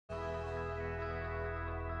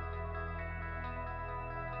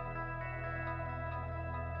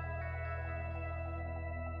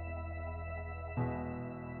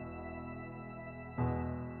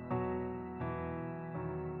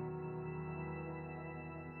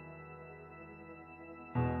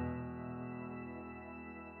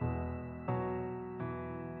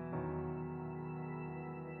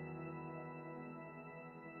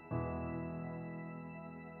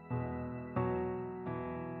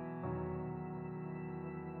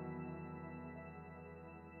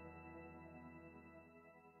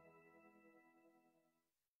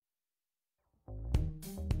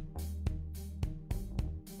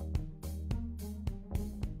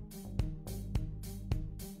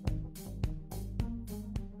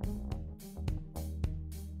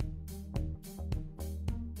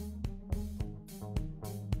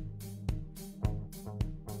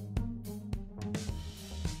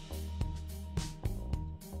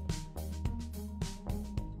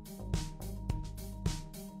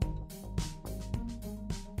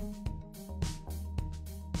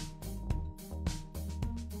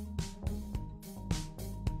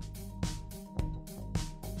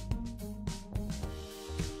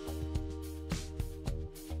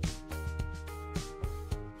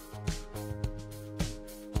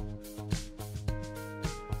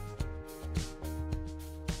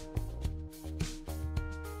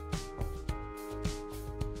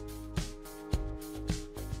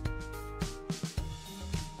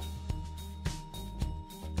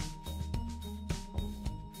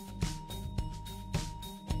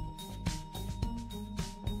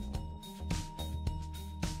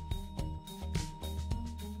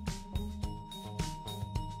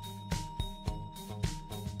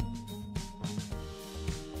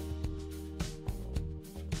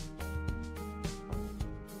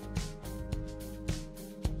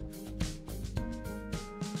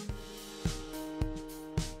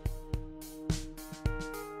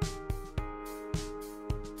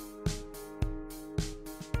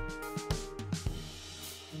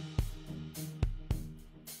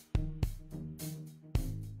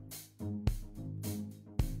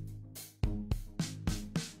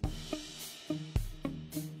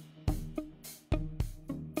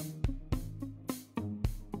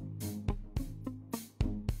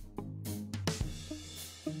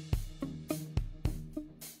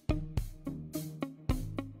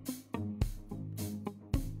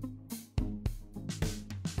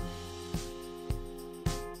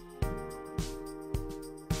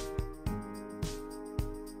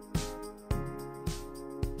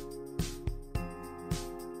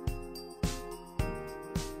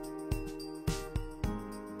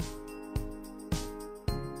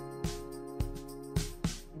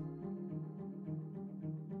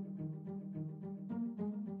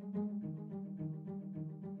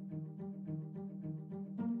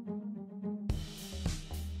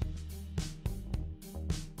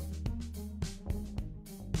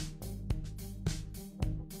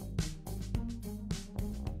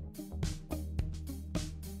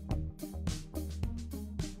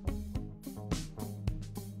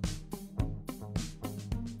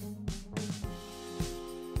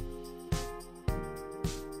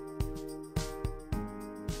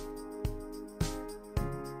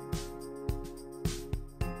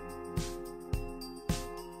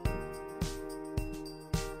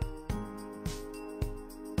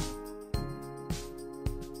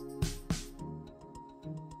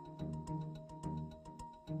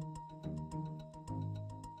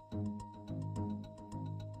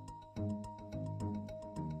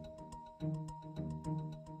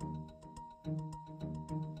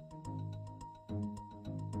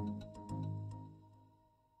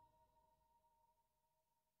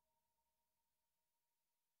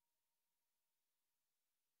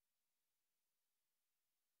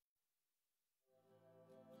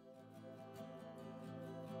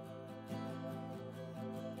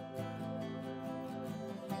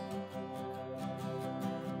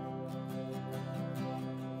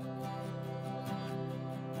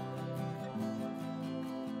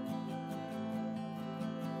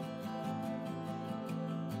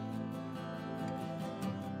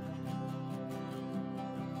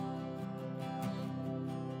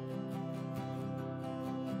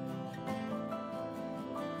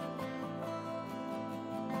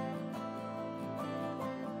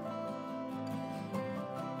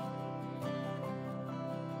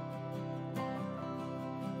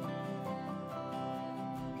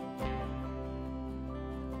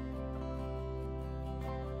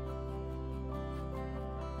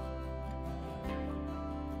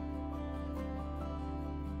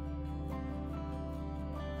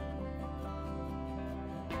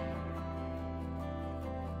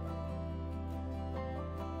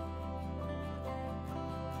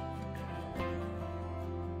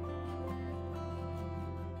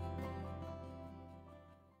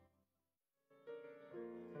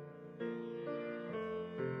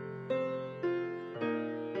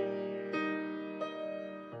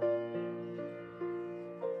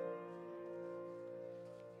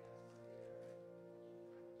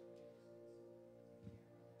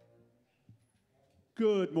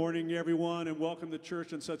Good morning, everyone, and welcome to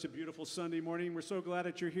church on such a beautiful Sunday morning. We're so glad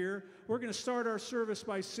that you're here. We're going to start our service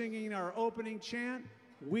by singing our opening chant,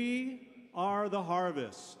 "We Are the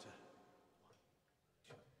Harvest."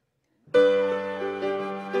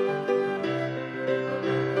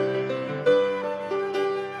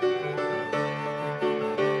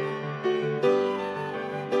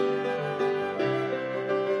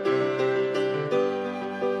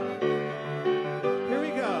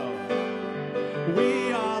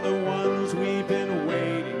 We are the ones we've been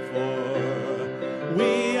waiting for.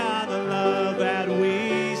 We are the love that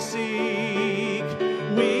we seek.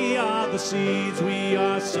 We are the seeds we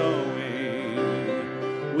are sowing.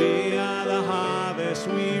 We are the harvest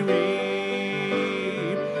we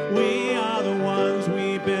reap. We are the ones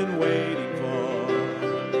we've been waiting for.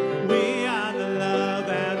 We are the love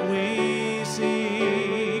that we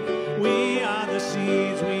seek. We are the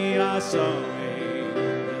seeds we are sowing.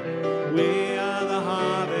 We are the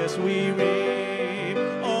harvest we reap.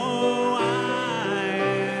 Oh, I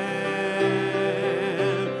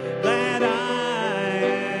am that I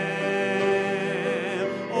am.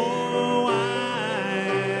 Oh, I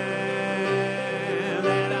am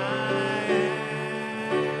that I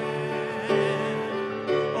am.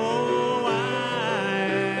 Oh, I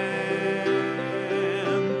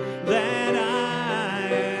am that I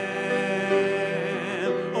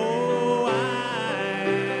am. Oh, I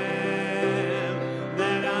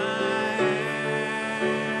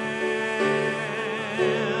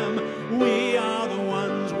We are the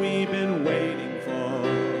ones we've been waiting for.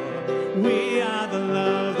 We are the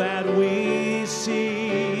love that we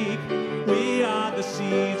seek. We are the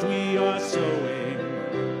seeds we are sowing.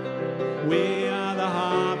 We are the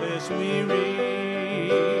harvest we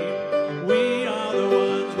reap. We are the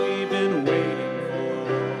ones we've been waiting for.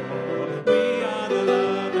 We are the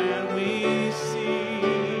love that we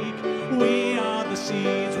seek. We are the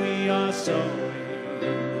seeds we are sowing.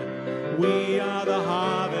 We are the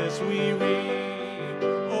harvest we reap.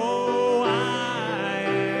 Oh, I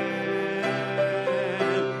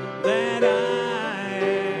am that I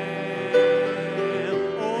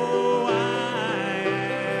am. Oh, I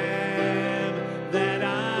am that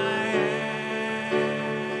I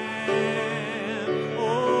am.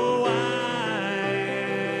 Oh, I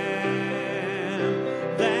am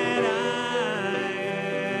that I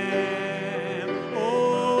am.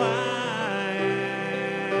 Oh, I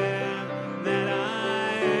that I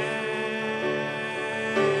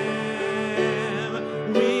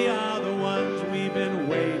am. We are the ones we've been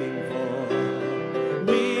waiting for.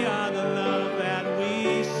 We are the love that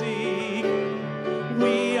we seek.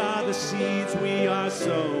 We are the seeds we are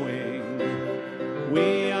sowing.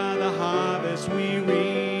 We are the harvest we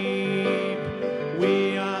reap.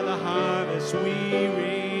 We are the harvest we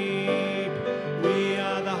reap. We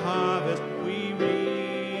are the harvest we reap.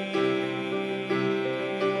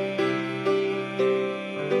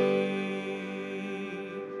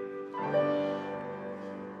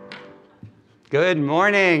 Good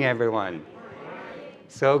morning, everyone.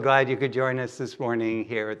 So glad you could join us this morning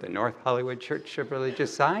here at the North Hollywood Church of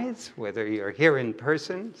Religious Science, whether you're here in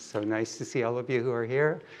person, so nice to see all of you who are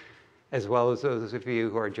here, as well as those of you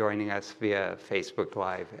who are joining us via Facebook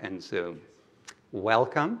Live and Zoom.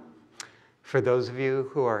 Welcome. For those of you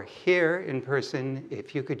who are here in person,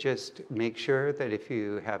 if you could just make sure that if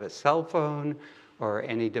you have a cell phone or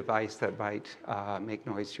any device that might make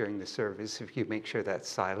noise during the service, if you make sure that's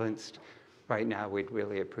silenced right now, we'd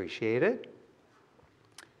really appreciate it.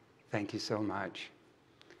 Thank you so much.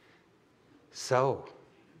 So,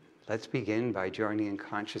 let's begin by joining in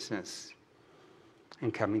consciousness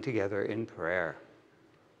and coming together in prayer.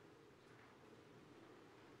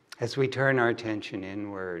 As we turn our attention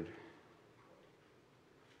inward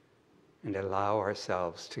and allow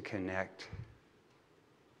ourselves to connect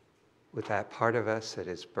with that part of us that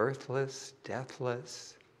is birthless,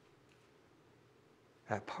 deathless,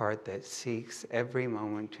 that part that seeks every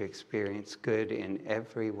moment to experience good in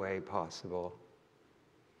every way possible,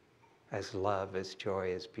 as love, as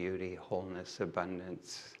joy, as beauty, wholeness,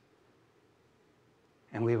 abundance.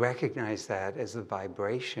 And we recognize that as the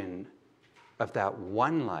vibration of that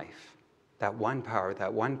one life, that one power,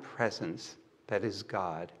 that one presence that is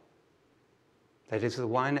God, that is the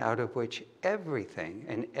one out of which everything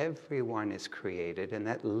and everyone is created, and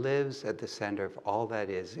that lives at the center of all that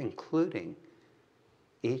is, including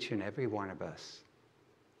each and every one of us.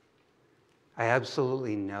 I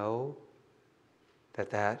absolutely know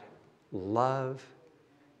that that love,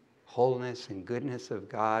 wholeness, and goodness of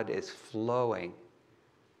God is flowing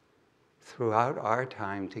throughout our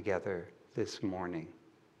time together this morning.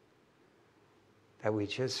 that we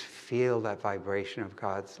just feel that vibration of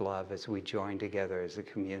God's love as we join together as a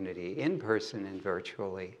community, in person and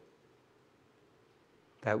virtually.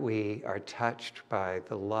 That we are touched by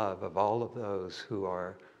the love of all of those who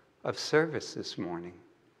are of service this morning.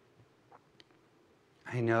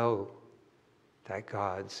 I know that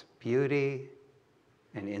God's beauty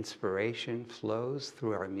and inspiration flows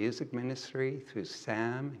through our music ministry, through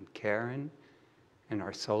Sam and Karen, and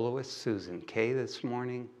our soloist Susan Kay this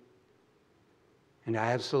morning. And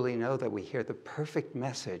I absolutely know that we hear the perfect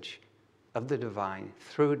message of the divine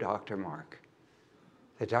through Dr. Mark.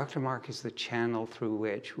 That Dr. Mark is the channel through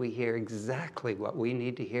which we hear exactly what we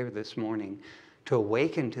need to hear this morning to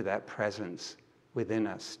awaken to that presence within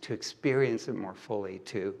us, to experience it more fully,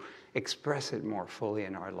 to express it more fully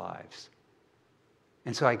in our lives.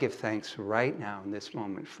 And so I give thanks right now in this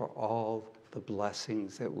moment for all the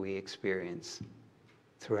blessings that we experience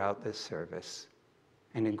throughout this service.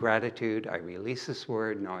 And in gratitude, I release this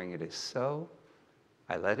word knowing it is so.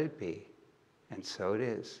 I let it be, and so it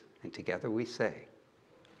is. And together we say,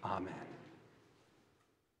 Amen.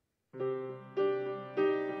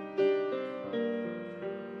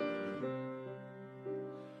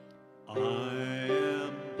 I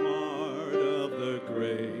am part of the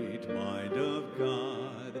great mind of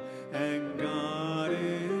God, and God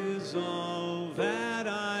is all that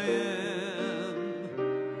I am.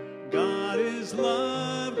 God is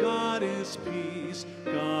love, God is peace,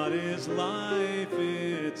 God is life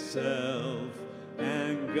itself,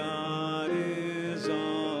 and God is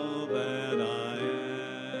all that I am.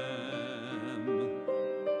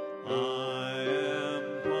 I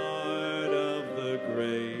am part of the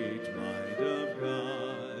great mind of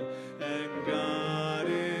God, and God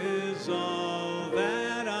is all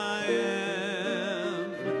that I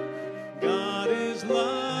am. God is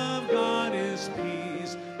love, God is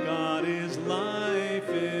peace, God is life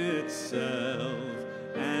itself,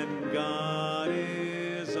 and God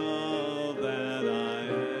is all that I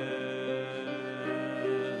am.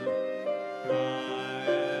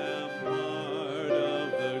 I am part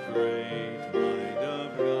of the great mind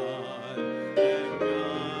of God, and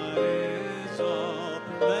God is all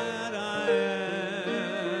that I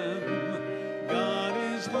am. God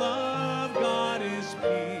is love, God is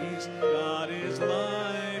peace, God is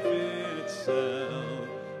life itself,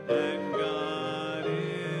 and God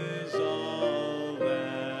is all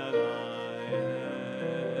that I am.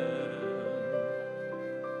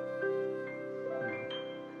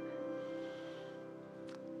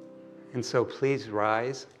 And so please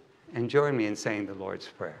rise and join me in saying the Lord's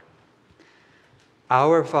Prayer.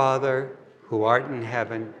 Our Father, who art in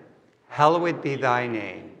heaven, hallowed be thy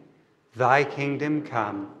name. Thy kingdom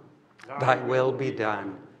come, thy will be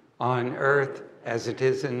done, on earth as it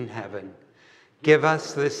is in heaven. Give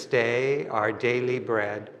us this day our daily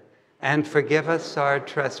bread, and forgive us our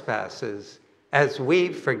trespasses, as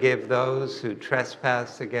we forgive those who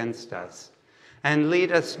trespass against us. And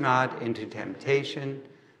lead us not into temptation,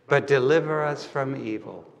 but deliver us from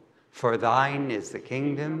evil. For thine is the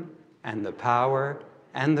kingdom, and the power,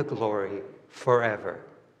 and the glory forever.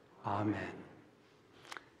 Amen.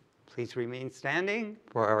 Please remain standing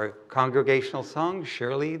for our congregational song,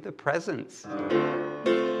 Surely the Presence.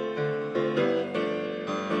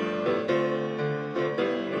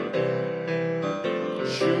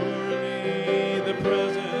 Surely the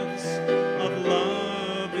presence of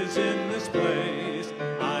love is in this place.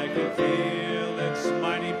 I can feel its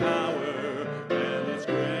mighty power and its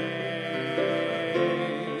grace.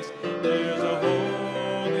 There's a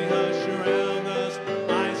holy hush around us.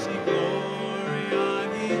 I see glory on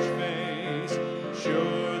each face.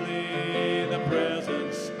 Surely the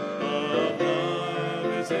presence of love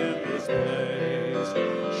is in this place.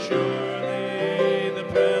 Surely the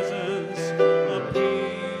presence of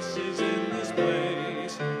peace is in this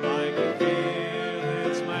place. I can feel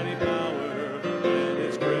its mighty power and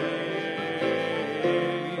its grace.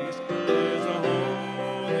 There's a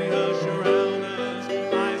holy hush around us.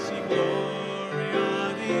 I see glory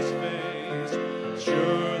on each face.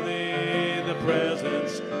 Surely the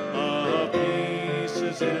presence of peace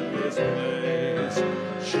is in this place.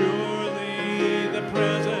 Surely the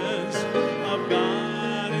presence of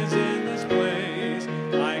God is in this place.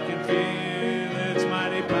 I can feel its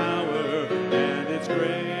mighty power and its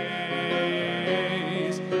grace.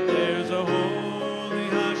 There's a holy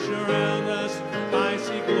hush around us. I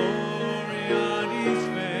see glory on each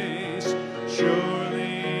face.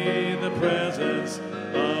 Surely the presence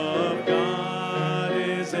of God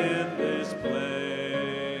is in this place.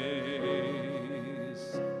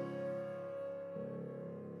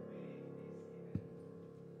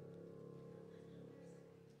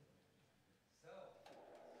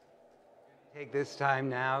 Take this time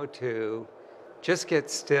now to just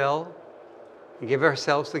get still and give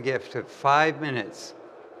ourselves the gift of 5 minutes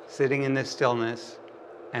sitting in this stillness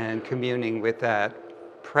and communing with that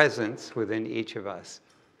presence within each of us.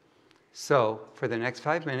 So for the next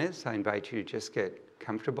 5 minutes, I invite you to just get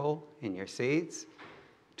comfortable in your seats,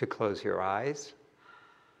 to close your eyes,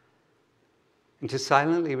 and to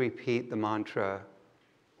silently repeat the mantra,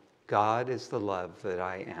 God is the love that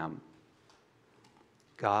I am.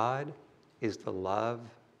 God is the love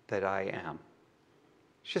that I am.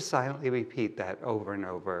 Just silently repeat that over and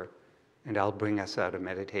over, and I'll bring us out of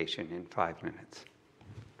meditation in 5 minutes.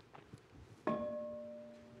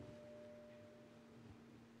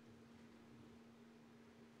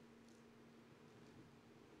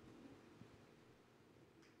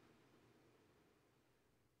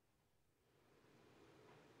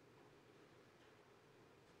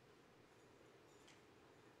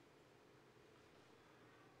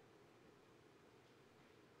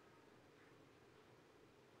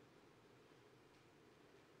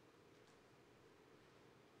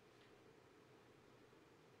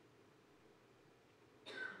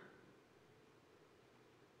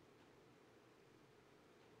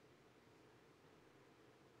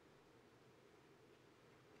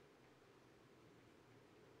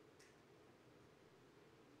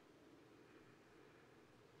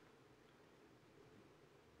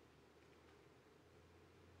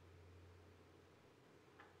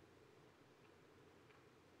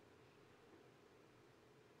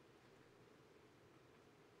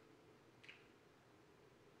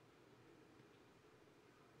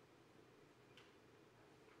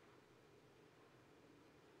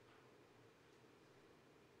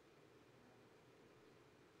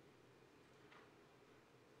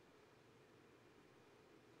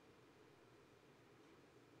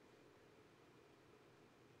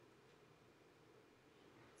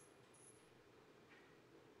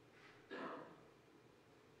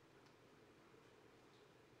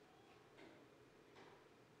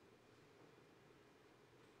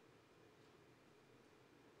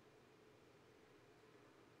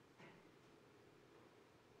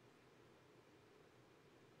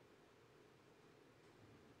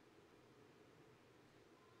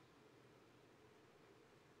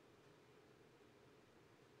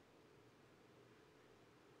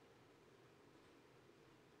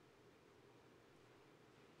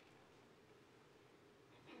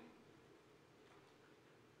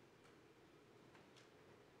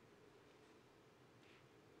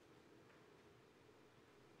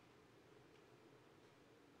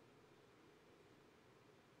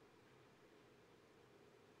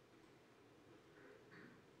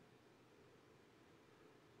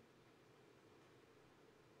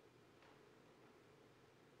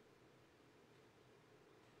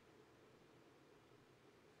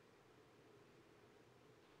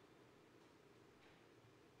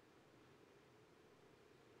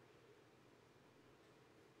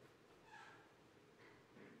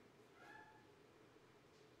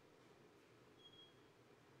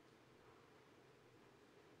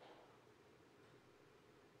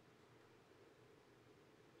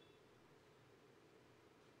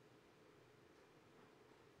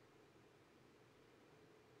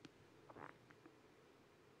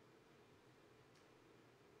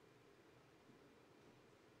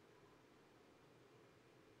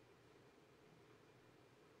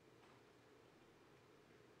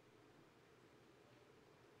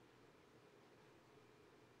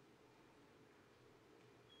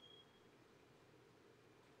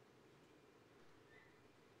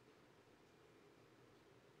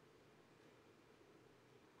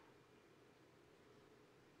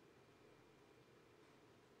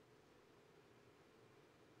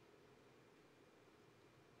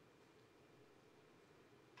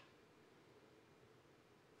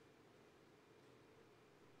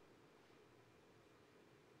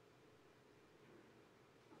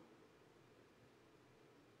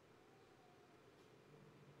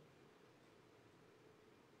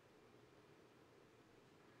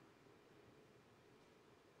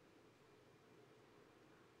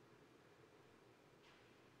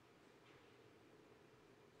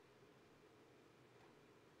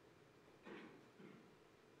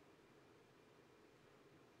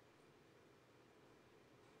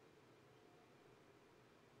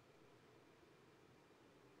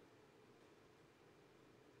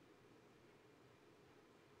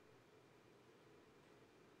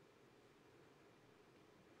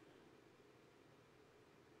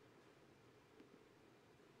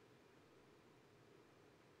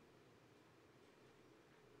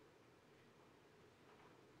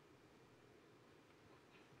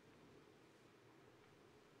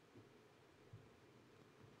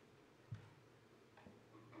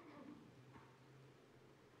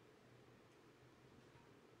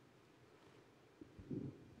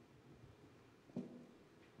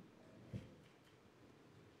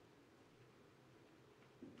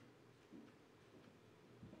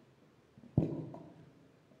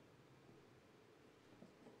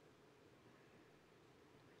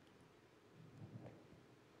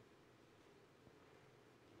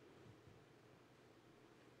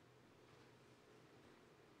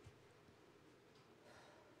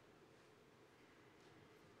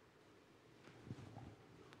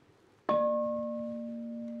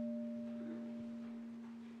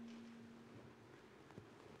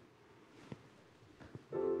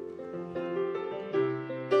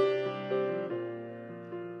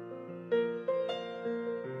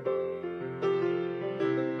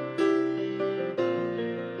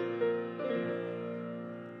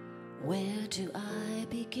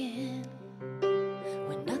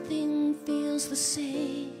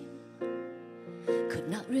 could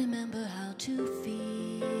not remember how to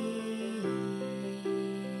feel.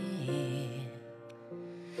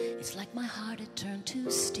 It's like my heart had turned to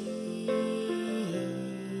steel.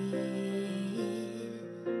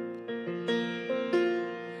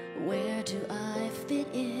 Where do I fit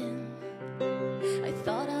in? I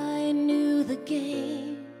thought I knew the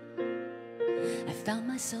game. I found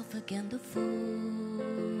myself again the fool.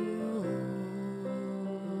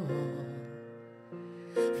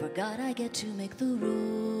 Forgot I get to make the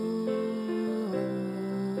rules.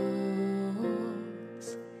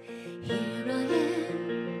 Here I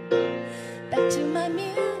am, back to my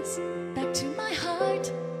muse, back to my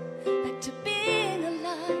heart, back to being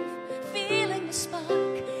alive, feeling the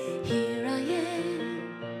spark. Here I am,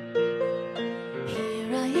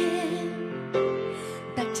 here I am,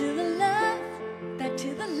 back to the love, back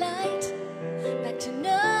to the light, back to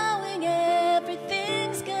knowing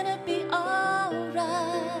everything's gonna be alright.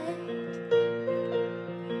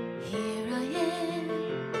 Here I am,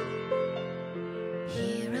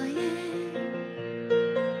 here I am,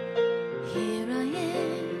 here I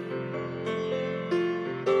am.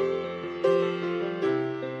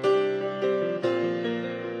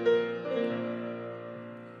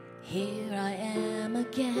 Here I am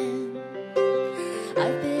again.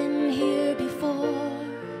 I've been here before,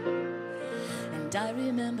 and I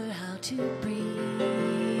remember how to breathe.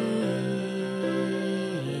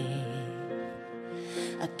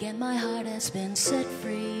 Again, my heart has been set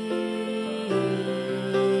free.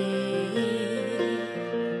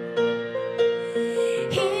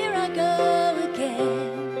 Here I go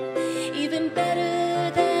again, even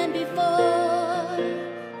better than before,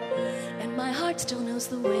 and my heart still knows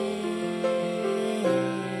the way.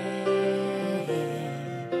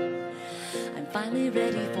 I'm finally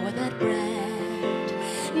ready for that brand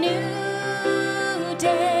new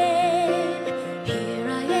day. Here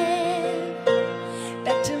I am,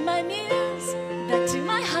 back to my muse, back to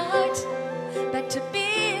my heart, back to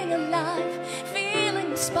being alive, feeling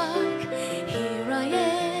the spark. Here I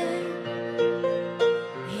am,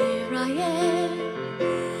 here I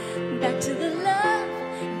am, back to the love,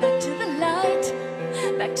 back to the light,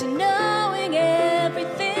 back to knowing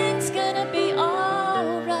everything's gonna be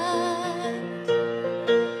alright.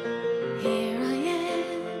 Here I am,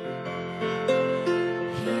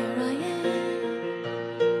 here I am,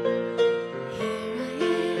 here I am.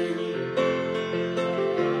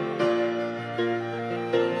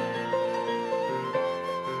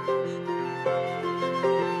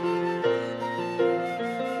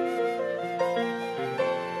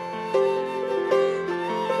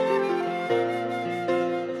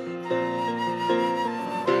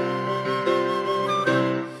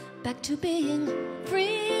 Back to being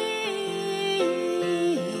free,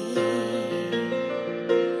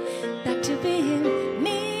 back to being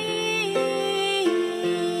me,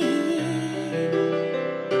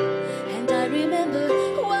 and I remember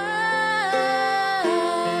why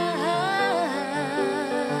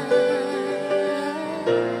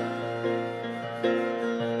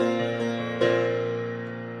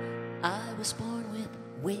I was born with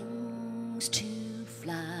wings to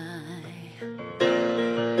fly.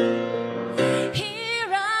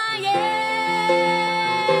 Here I am,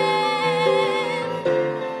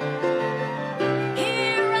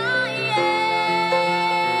 here I am,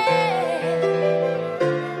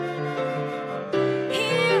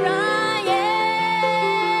 here I am,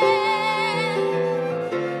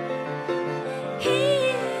 here I am,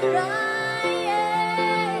 here I am.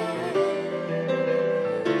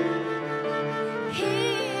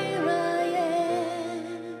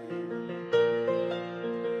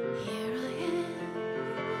 Here I am,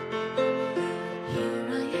 here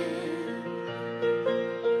I am,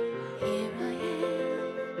 here I am.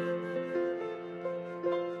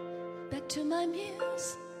 Back to my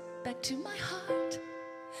muse, back to my heart,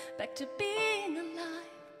 back to being alive,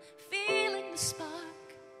 feeling the spark.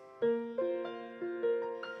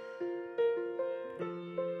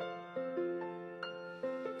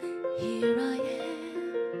 Here I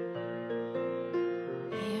am,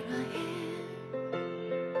 here I am,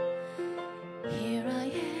 here I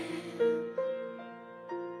am,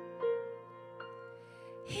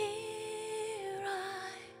 here I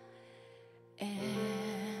am.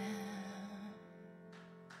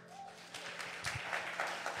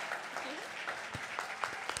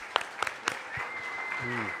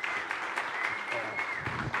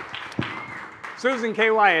 Susan K.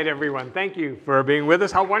 Wyatt, everyone, thank you for being with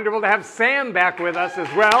us. How wonderful to have Sam back with us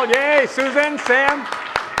as well. Yay, Susan, Sam.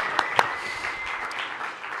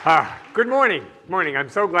 Good morning. Morning. I'm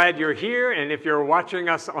so glad you're here, and if you're watching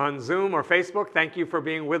us on Zoom or Facebook, thank you for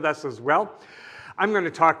being with us as well. I'm going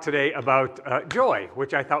to talk today about joy,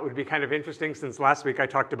 which I thought would be kind of interesting since last week I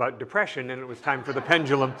talked about depression and it was time for the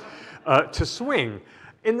pendulum to swing.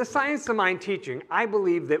 In the Science of Mind teaching, I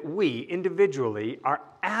believe that we individually are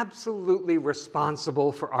absolutely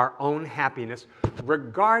responsible for our own happiness,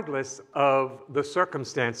 regardless of the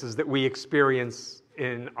circumstances that we experience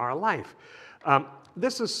in our life.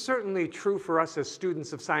 This is certainly true for us as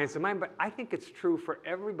students of Science of Mind, but I think it's true for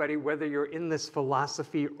everybody, whether you're in this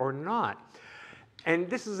philosophy or not. And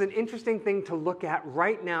this is an interesting thing to look at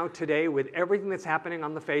right now today with everything that's happening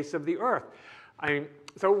on the face of the earth. I mean,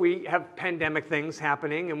 so we have pandemic things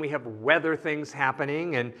happening and we have weather things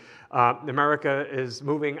happening, and America is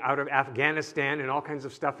moving out of Afghanistan and all kinds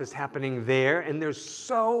of stuff is happening there, and there's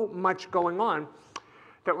so much going on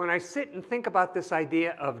that when I sit and think about this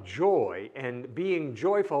idea of joy and being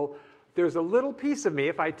joyful, there's a little piece of me,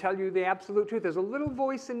 if I tell you the absolute truth, there's a little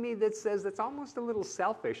voice in me that says that's almost a little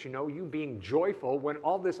selfish, you know, you being joyful when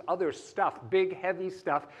all this other stuff, big, heavy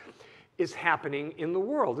stuff, is happening in the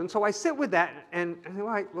world. And so I sit with that and I say, all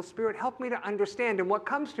right, well, Spirit, help me to understand. And what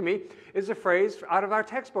comes to me is a phrase out of our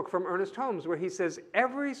textbook from Ernest Holmes where he says,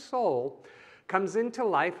 every soul comes into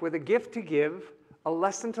life with a gift to give, a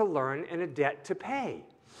lesson to learn, and a debt to pay.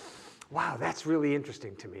 Wow, that's really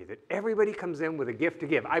interesting to me, that everybody comes in with a gift to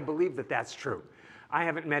give. I believe that that's true. I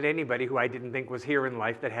haven't met anybody who I didn't think was here in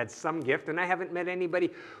life that had some gift, and I haven't met anybody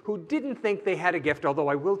who didn't think they had a gift, although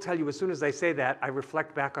I will tell you, as soon as I say that, I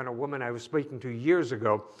reflect back on a woman I was speaking to years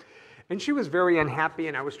ago, and she was very unhappy,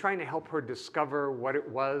 and I was trying to help her discover what it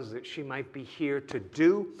was that she might be here to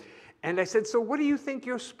do. And I said, so what do you think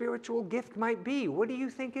your spiritual gift might be? What do you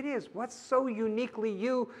think it is? What's so uniquely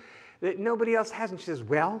you that nobody else has? And she says,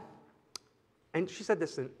 well, and she said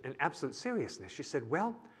this in absolute seriousness. She said,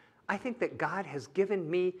 well, I think that God has given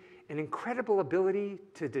me an incredible ability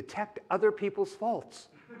to detect other people's faults.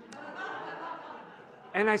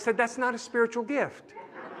 And I said, that's not a spiritual gift.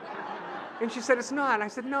 And she said, it's not. And I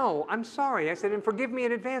said, no, I'm sorry. I said, and forgive me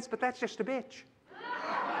in advance, but that's just a bitch.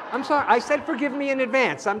 I'm sorry. I said, forgive me in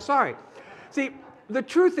advance. I'm sorry. See, the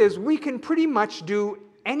truth is we can pretty much do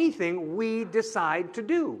anything we decide to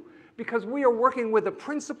do, because we are working with a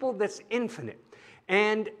principle that's infinite.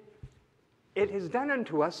 And it is done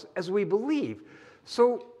unto us as we believe.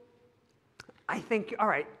 So I think, all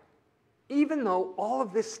right, even though all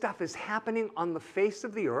of this stuff is happening on the face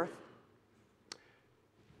of the earth,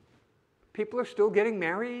 people are still getting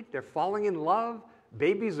married, they're falling in love,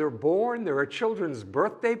 babies are born, there are children's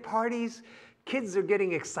birthday parties, kids are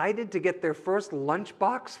getting excited to get their first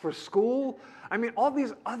lunchbox for school. I mean, all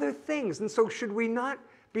these other things. And so should we not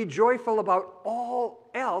be joyful about all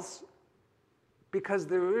else because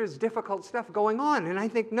there is difficult stuff going on? And I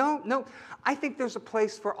think, no, I think there's a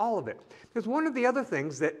place for all of it. Because one of the other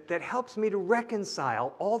things that helps me to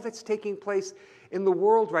reconcile all that's taking place in the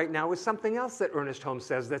world right now is something else that Ernest Holmes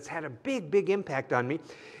says that's had a big, big impact on me.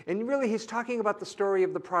 And really, he's talking about the story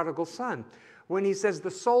of the prodigal son, when he says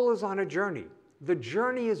the soul is on a journey. The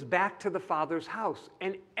journey is back to the Father's house,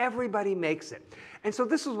 and everybody makes it. And so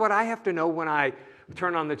this is what I have to know when I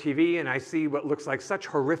turn on the TV and I see what looks like such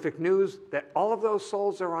horrific news, that all of those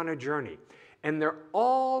souls are on a journey. And they're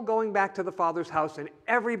all going back to the Father's house, and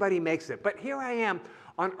everybody makes it. But here I am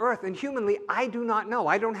on earth, and humanly, I do not know.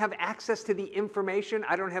 I don't have access to the information.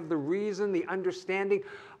 I don't have the reason, the understanding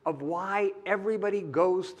of why everybody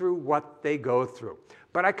goes through what they go through.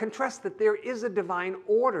 But I can trust that there is a divine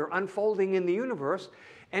order unfolding in the universe,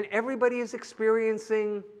 and everybody is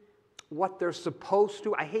experiencing what they're supposed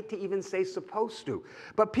to. I hate to even say supposed to,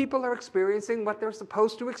 but people are experiencing what they're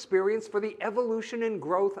supposed to experience for the evolution and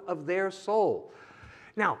growth of their soul.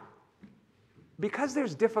 Now, because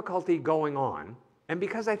there's difficulty going on, and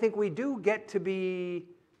because I think we do get to be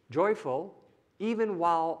joyful even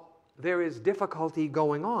while there is difficulty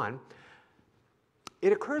going on,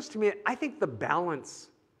 it occurs to me, I think the balance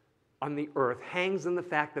on the earth hangs in the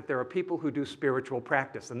fact that there are people who do spiritual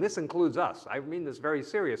practice, and this includes us. I mean this very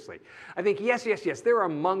seriously. I think, yes, there are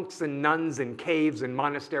monks and nuns and caves and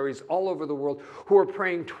monasteries all over the world who are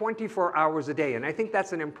praying 24 hours a day, and I think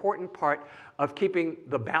that's an important part of keeping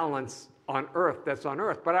the balance on earth that's on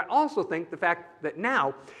earth. But I also think the fact that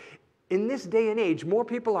now, in this day and age, more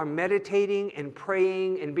people are meditating and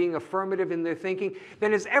praying and being affirmative in their thinking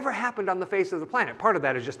than has ever happened on the face of the planet. Part of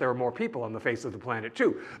that is just there are more people on the face of the planet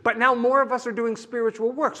too. But now more of us are doing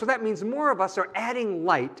spiritual work. So that means more of us are adding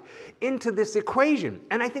light into this equation.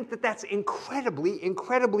 And I think that that's incredibly,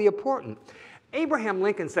 incredibly important. Abraham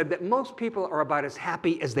Lincoln said that most people are about as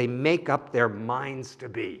happy as they make up their minds to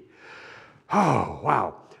be. Oh,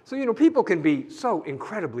 wow. So, people can be so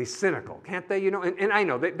incredibly cynical, can't they? And I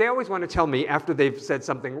know, they always want to tell me after they've said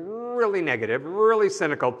something really negative, really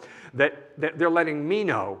cynical, that they're letting me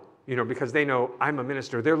know, because they know I'm a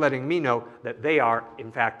minister, they're letting me know that they are,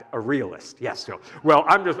 in fact, a realist. Yes, well,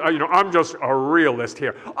 I'm just a realist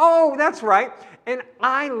here. Oh, that's right. And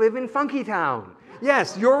I live in Funky Town.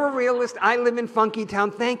 Yes, you're a realist. I live in Funky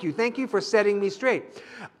Town. Thank you. Thank you for setting me straight.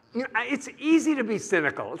 It's easy to be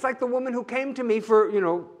cynical. It's like the woman who came to me for,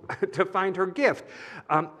 to find her gift.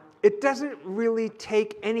 It doesn't really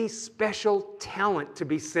take any special talent to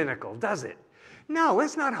be cynical, does it? No,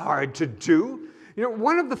 it's not hard to do.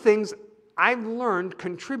 One of the things I've learned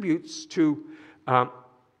contributes to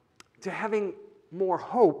having more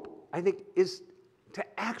hope, I think, is to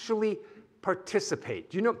actually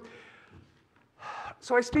participate.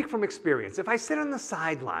 So I speak from experience. If I sit on the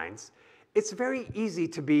sidelines, it's very easy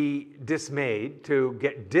to be dismayed, to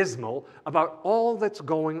get dismal about all that's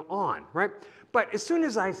going on, right? But as soon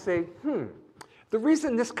as I say, the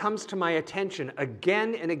reason this comes to my attention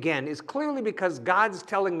again and again is clearly because God's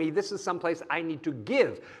telling me this is someplace I need to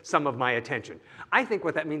give some of my attention. I think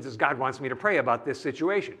what that means is God wants me to pray about this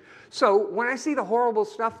situation. So when I see the horrible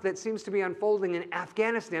stuff that seems to be unfolding in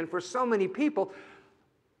Afghanistan for so many people,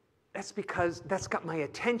 that's because that's got my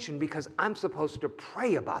attention because I'm supposed to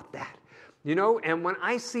pray about that. And when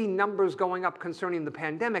I see numbers going up concerning the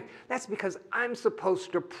pandemic, that's because I'm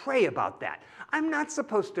supposed to pray about that. I'm not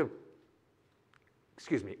supposed to,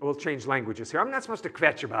 excuse me, we'll change languages here. I'm not supposed to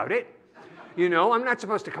kvetch about it. I'm not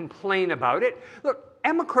supposed to complain about it. Look,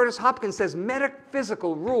 Emma Curtis Hopkins says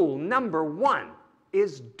metaphysical rule number 1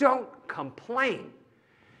 is don't complain.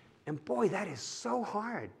 And boy, that is so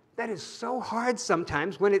hard. That is so hard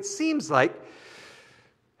sometimes when it seems like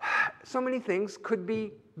so many things could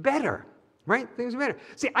be better. Right? Things are better.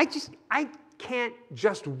 See, I can't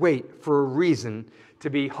just wait for a reason to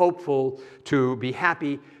be hopeful, to be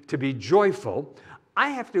happy, to be joyful. I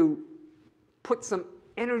have to put some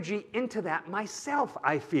energy into that myself,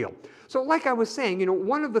 I feel. So like I was saying,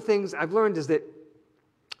 one of the things I've learned is that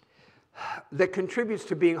contributes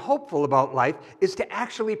to being hopeful about life is to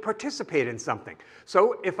actually participate in something.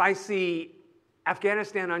 So if I see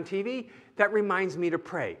Afghanistan on TV, that reminds me to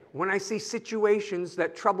pray. When I see situations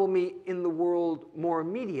that trouble me in the world more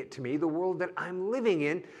immediate to me, the world that I'm living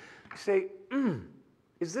in, I say,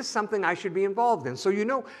 is this something I should be involved in? So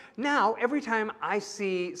now every time I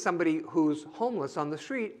see somebody who's homeless on the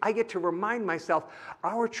street, I get to remind myself,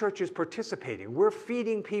 our church is participating. We're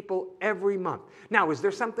feeding people every month. Now, is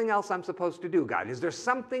there something else I'm supposed to do, God? Is there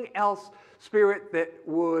something else, Spirit, that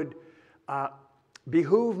would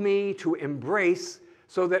behoove me to embrace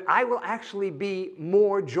so that I will actually be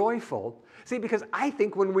more joyful? See, because I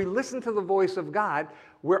think when we listen to the voice of God,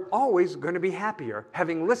 we're always going to be happier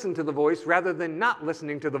having listened to the voice rather than not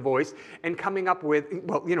listening to the voice and coming up with,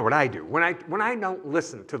 well, you know what I do when I don't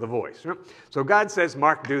listen to the voice. So God says,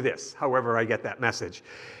 Mark, do this, however I get that message.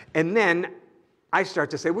 And then I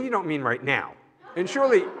start to say, well, you don't mean right now. And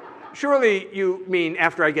surely you mean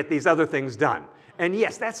after I get these other things done. And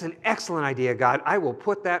yes, that's an excellent idea, God. I will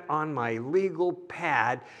put that on my legal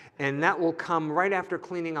pad, and that will come right after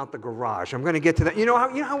cleaning out the garage. I'm going to get to that. You know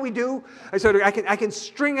how we do? I can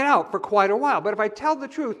string it out for quite a while. But if I tell the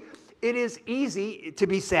truth, it is easy to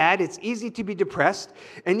be sad. It's easy to be depressed.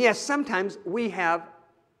 And yes, sometimes we have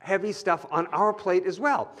heavy stuff on our plate as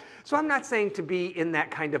well. So I'm not saying to be in that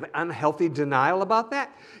kind of unhealthy denial about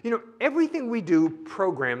that. Everything we do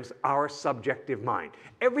programs our subjective mind.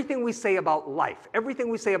 Everything we say about life, everything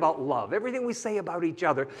we say about love, everything we say about each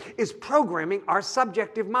other is programming our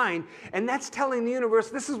subjective mind, and that's telling the universe,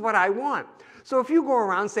 this is what I want. So if you go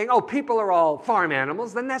around saying, oh, people are all farm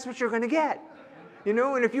animals, then that's what you're going to get.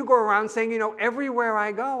 And if you go around saying, everywhere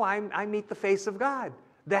I go, I meet the face of God,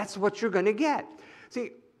 that's what you're going to get.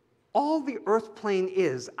 See, all the earth plane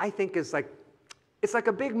is, I think, it's like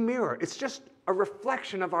a big mirror. It's just a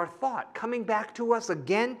reflection of our thought coming back to us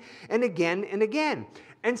again and again and again.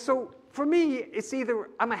 And so for me, it's either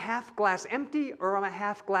I'm a half glass empty or I'm a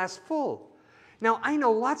half glass full. Now, I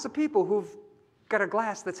know lots of people who've got a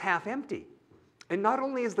glass that's half empty. And not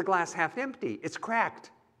only is the glass half empty, it's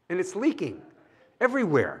cracked and it's leaking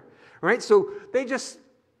everywhere, right? So they just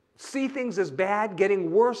see things as bad,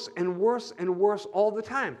 getting worse and worse and worse all the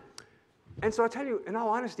time. And so I tell you, in all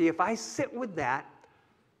honesty, if I sit with that,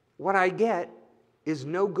 what I get is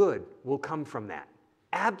no good will come from that.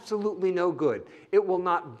 Absolutely no good. It will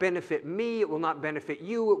not benefit me. It will not benefit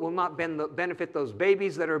you. It will not benefit those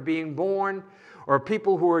babies that are being born or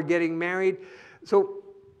people who are getting married. So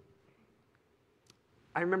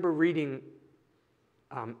I remember reading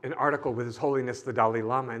an article with His Holiness the Dalai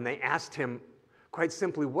Lama, and they asked him, quite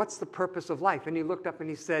simply, what's the purpose of life? And he looked up and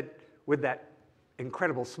he said, with that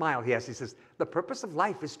incredible smile he has, he says, the purpose of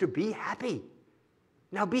life is to be happy.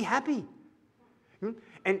 Now be happy.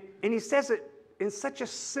 And he says it in such a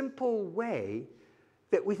simple way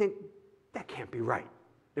that we think, that can't be right.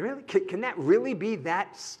 Really? Can that really be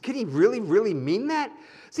that? Can he really, really mean that?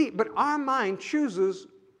 See, but our mind chooses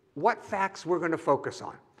what facts we're going to focus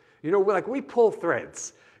on. You know, like we pull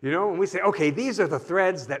threads, you know, and we say, okay, these are the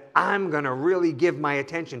threads that I'm going to really give my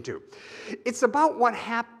attention to. It's about what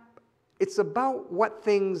it's about what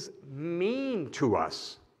things mean to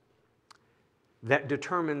us that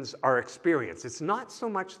determines our experience. It's not so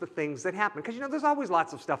much the things that happen, because, you know, there's always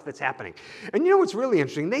lots of stuff that's happening. And you know what's really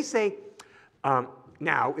interesting? They say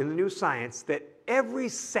now in the new science that every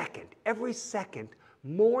second,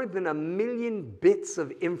 more than 1 million bits of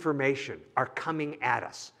information are coming at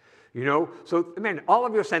us. You know, so man, all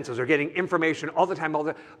of your senses are getting information all the time,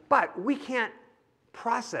 but we can't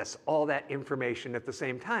process all that information at the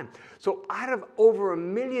same time. So out of over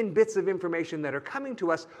 1 million bits of information that are coming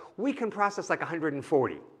to us, we can process like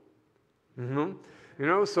 140. You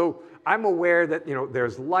know, so I'm aware that, you know,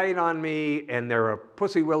 there's light on me and there are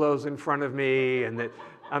pussy willows in front of me, and that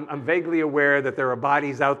I'm vaguely aware that there are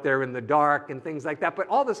bodies out there in the dark and things like that. But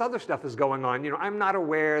all this other stuff is going on. You know, I'm not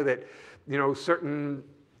aware that, you know, certain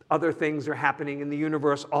other things are happening in the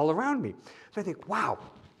universe all around me. So I think, wow,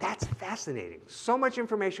 that's fascinating. So much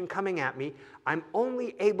information coming at me. I'm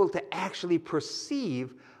only able to actually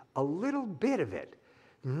perceive a little bit of it.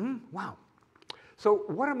 Wow. So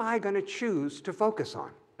what am I going to choose to focus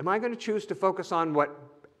on? Am I going to choose to focus on what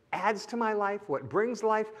adds to my life, what brings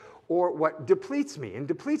life, or what depletes me and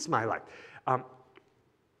depletes my life?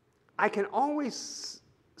 I can always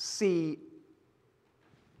see,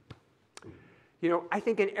 you know, I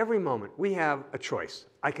think in every moment we have a choice.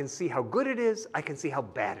 I can see how good it is, I can see how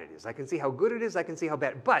bad it is. I can see how good it is, I can see how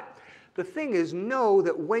bad. But the thing is, know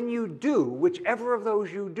that when you do, whichever of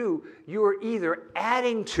those you do, you are either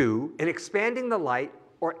adding to and expanding the light,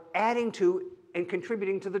 or adding to and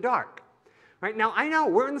contributing to the dark. Right? Now, I know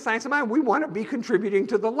we're in the science of mind. We want to be contributing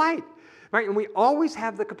to the light. Right? And we always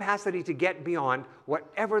have the capacity to get beyond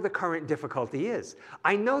whatever the current difficulty is.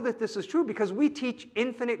 I know that this is true because we teach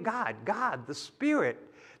infinite God. God, the Spirit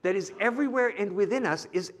that is everywhere and within us,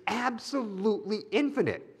 is absolutely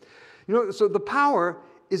infinite. You know, so the power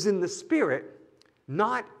is in the Spirit,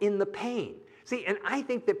 not in the pain. See, and I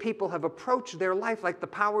think that people have approached their life like the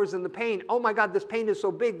power is in the pain. Oh my God, this pain is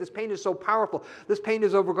so big, this pain is so powerful, this pain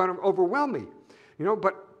is going to overwhelm me. You know,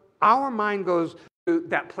 but our mind goes to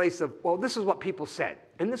that place of, well, this is what people said,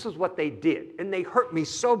 and this is what they did, and they hurt me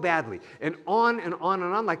so badly, and on and on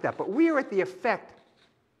and on like that. But we are at the effect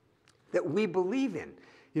that we believe in.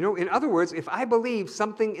 You know, in other words, if I believe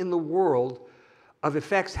something in the world of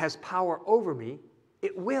effects has power over me,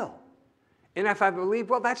 it will. And if I believe,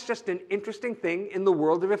 well, that's just an interesting thing in the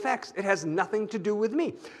world of effects, it has nothing to do with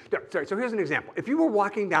me. So here's an example. If you were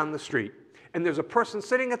walking down the street and there's a person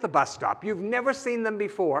sitting at the bus stop, you've never seen them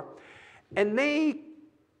before, and they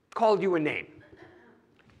called you a name.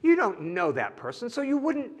 You don't know that person, so you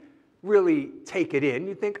wouldn't really take it in.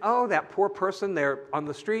 You'd think, oh, that poor person, they're on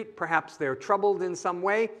the street, perhaps they're troubled in some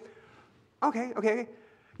way. Okay.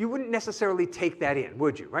 You wouldn't necessarily take that in,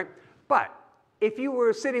 would you, right? But if you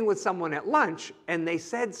were sitting with someone at lunch and they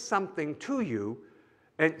said something to you,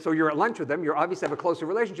 and so you're at lunch with them, you obviously have a closer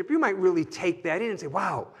relationship, you might really take that in and say,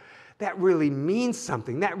 wow, that really means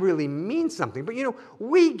something. That really means something. But you know,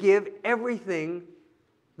 we give everything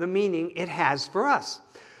the meaning it has for us.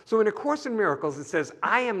 So in A Course in Miracles, it says,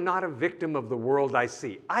 I am not a victim of the world I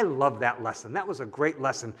see. I love that lesson. That was a great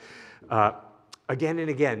lesson again and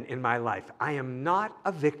again in my life. I am not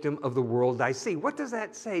a victim of the world I see. What does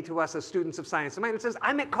that say to us as students of science of mind? It says,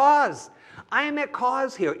 I'm at cause. I am at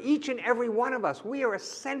cause here. Each and every one of us, we are a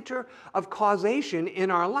center of causation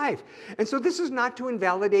in our life. And so this is not to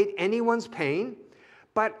invalidate anyone's pain,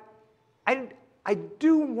 but I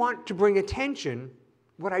do want to bring attention,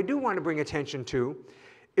 what I do want to bring attention to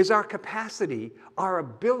is our capacity, our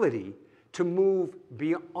ability to move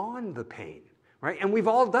beyond the pain. Right? And we've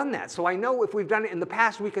all done that. So I know if we've done it in the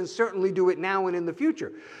past, we can certainly do it now and in the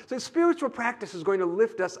future. So spiritual practice is going to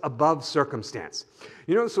lift us above circumstance.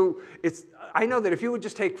 You know, so I know that if you would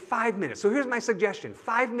just take 5 minutes. So here's my suggestion,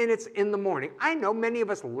 5 minutes in the morning. I know many of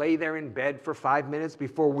us lay there in bed for 5 minutes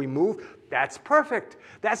before we move. That's perfect.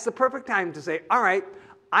 That's the perfect time to say, all right,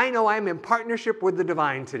 I know I'm in partnership with the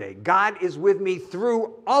divine today. God is with me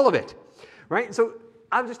through all of it. Right? So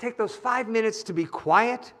I'll just take those 5 minutes to be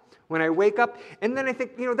quiet, when I wake up. And then I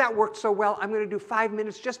think, that worked so well, I'm going to do 5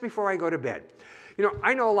 minutes just before I go to bed.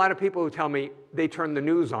 I know a lot of people who tell me they turn the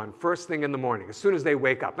news on first thing in the morning, as soon as they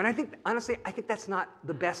wake up. And I think, honestly, that's not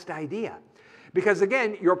the best idea. Because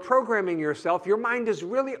again, you're programming yourself. Your mind is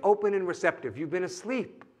really open and receptive. You've been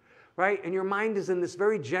asleep, right? And your mind is in this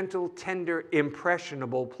very gentle, tender,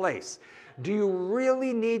 impressionable place. Do you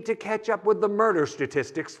really need to catch up with the murder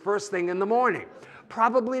statistics first thing in the morning?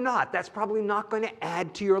 Probably not. That's probably not going to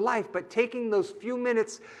add to your life. But taking those few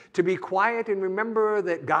minutes to be quiet and remember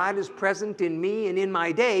that God is present in me and in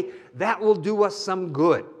my day, that will do us some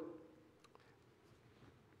good.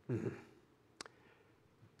 And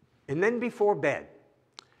then before bed,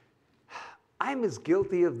 I'm as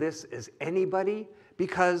guilty of this as anybody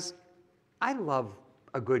because I love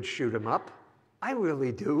a good shoot 'em up. I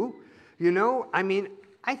really do.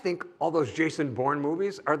 I think all those Jason Bourne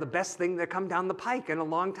movies are the best thing that come down the pike in a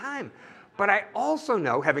long time. But I also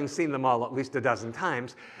know, having seen them all at least a dozen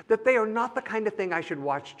times, that they are not the kind of thing I should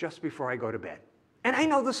watch just before I go to bed. And I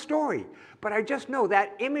know the story, but I just know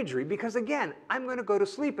that imagery because, again, I'm going to go to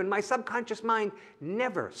sleep, and my subconscious mind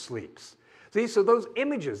never sleeps. See, so those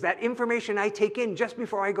images, that information I take in just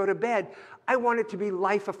before I go to bed, I want it to be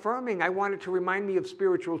life-affirming. I want it to remind me of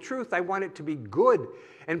spiritual truth. I want it to be good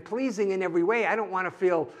and pleasing in every way. I don't want to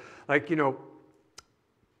feel like,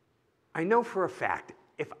 I know for a fact,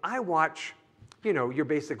 if I watch, your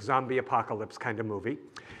basic zombie apocalypse kind of movie,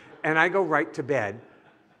 and I go right to bed,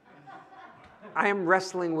 I am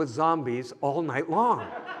wrestling with zombies all night long.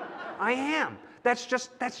 I am. That's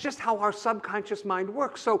just how our subconscious mind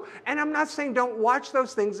works. So, and I'm not saying don't watch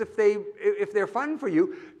those things if they're fun for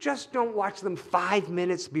you. Just don't watch them 5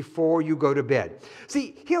 minutes before you go to bed.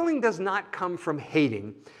 See, healing does not come from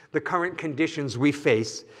hating the current conditions we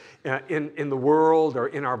face in the world or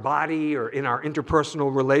in our body or in our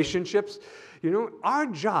interpersonal relationships. Our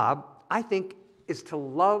job, I think, is to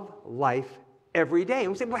love life every day.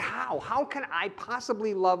 And we say, well, how? How can I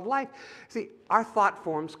possibly love life? See, our thought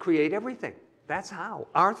forms create everything. That's how.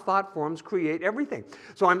 Our thought forms create everything.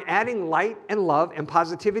 So I'm adding light and love and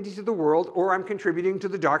positivity to the world, or I'm contributing to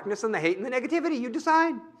the darkness and the hate and the negativity. You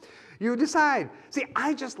decide. You decide. See,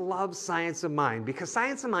 I just love Science of Mind because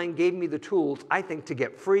Science of Mind gave me the tools, I think, to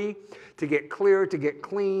get free, to get clear, to get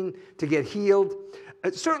clean, to get healed.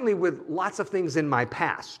 Certainly with lots of things in my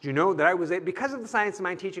past, that I was, because of the Science of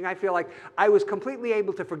Mind teaching, I feel like I was completely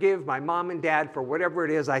able to forgive my mom and dad for whatever it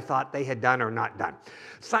is I thought they had done or not done.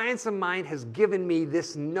 Science of Mind has given me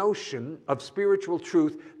this notion of spiritual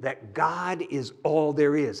truth that God is all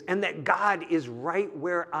there is and that God is right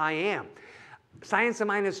where I am. Science of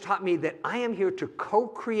Mind has taught me that I am here to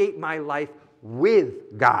co-create my life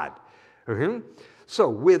with God. So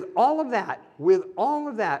with all of that,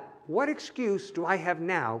 what excuse do I have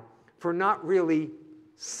now for not really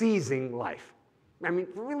seizing life? I mean,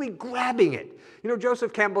 really grabbing it.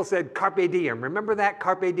 Joseph Campbell said, carpe diem. Remember that?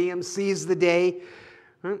 Carpe diem, seize the day.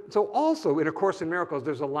 So also in A Course in Miracles,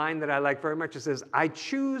 there's a line that I like very much. It says, I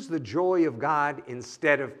choose the joy of God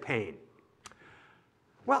instead of pain.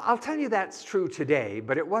 Well, I'll tell you that's true today,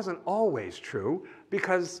 but it wasn't always true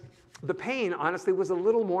because the pain, honestly, was a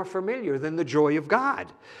little more familiar than the joy of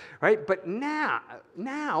God, right? But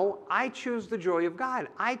now I choose the joy of God.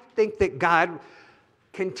 I think that God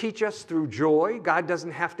can teach us through joy. God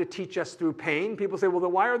doesn't have to teach us through pain. People say, well,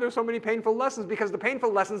 then why are there so many painful lessons? Because the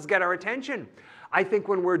painful lessons get our attention. I think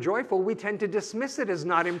when we're joyful, we tend to dismiss it as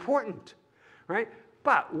not important, right?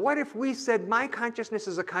 But what if we said, my consciousness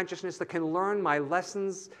is a consciousness that can learn my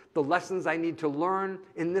lessons, the lessons I need to learn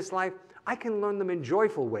in this life, I can learn them in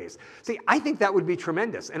joyful ways. See, I think that would be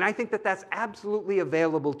tremendous, and I think that that's absolutely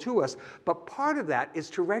available to us, but part of that is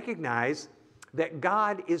to recognize that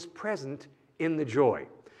God is present in the joy.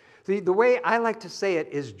 See, the way I like to say it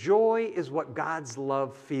is joy is what God's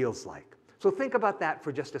love feels like. So think about that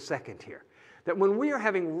for just a second here. That when we are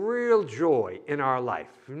having real joy in our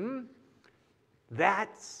life,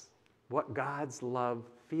 that's what God's love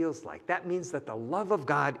feels like. That means that the love of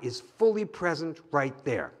God is fully present right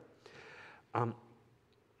there. And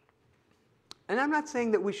I'm not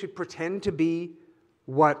saying that we should pretend to be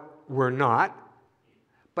what we're not,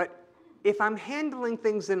 but if I'm handling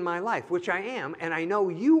things in my life, which I am, and I know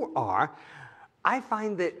you are, I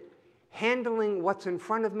find that handling what's in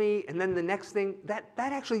front of me and then the next thing, that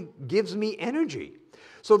actually gives me energy.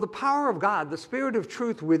 So the power of God, the Spirit of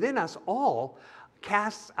truth within us all,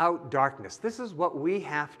 casts out darkness. This is what we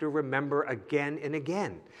have to remember again and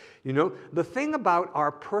again. The thing about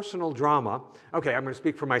our personal drama, okay, I'm going to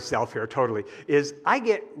speak for myself here totally, is I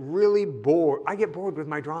get really bored. I get bored with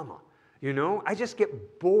my drama. I just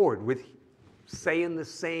get bored with saying the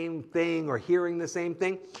same thing or hearing the same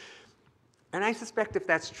thing. And I suspect if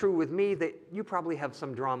that's true with me, that you probably have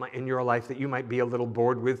some drama in your life that you might be a little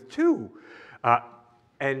bored with too.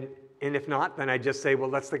 And if not, then I just say, well,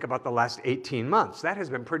 let's think about the last 18 months. That has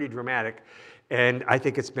been pretty dramatic, and I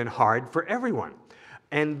think it's been hard for everyone.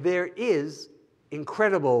 And there is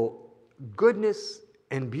incredible goodness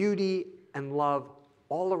and beauty and love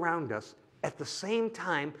all around us. At the same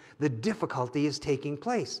time, the difficulty is taking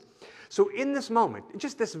place. So in this moment,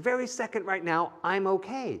 just this very second right now, I'm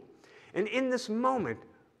okay. And in this moment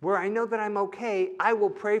where I know that I'm okay, I will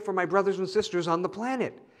pray for my brothers and sisters on the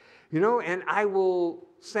planet, and I will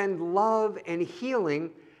send love and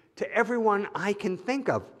healing to everyone I can think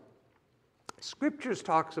of. Scriptures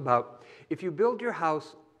talks about if you build your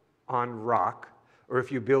house on rock or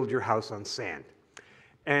if you build your house on sand.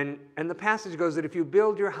 And the passage goes that if you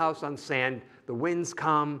build your house on sand, the winds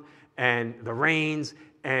come and the rains,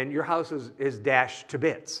 and your house is dashed to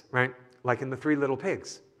bits, right? Like in the Three Little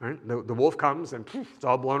Pigs, right? The wolf comes and poof, it's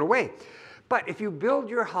all blown away. But if you build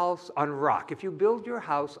your house on rock, if you build your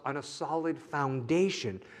house on a solid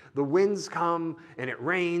foundation, the winds come and it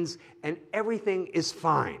rains and everything is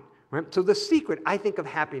fine, right? So the secret, I think, of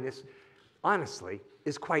happiness, honestly,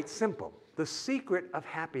 is quite simple. The secret of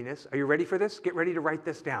happiness, are you ready for this? Get ready to write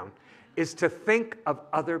this down, is to think of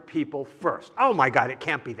other people first. Oh my God, it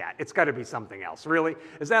can't be that. It's got to be something else. Really?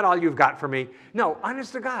 Is that all you've got for me? No,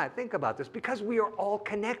 honest to God, think about this, because we are all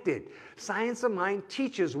connected. Science of Mind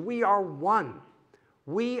teaches we are one.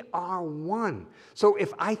 We are one. So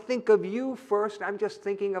if I think of you first, I'm just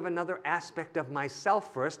thinking of another aspect of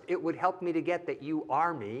myself first. It would help me to get that you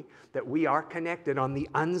are me, that we are connected on the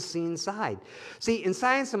unseen side. See, in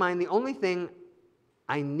Science of Mind, the only thing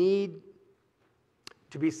I need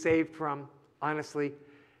to be saved from, honestly,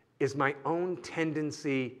 is my own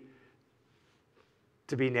tendency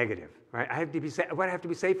to be negative, right? What I have to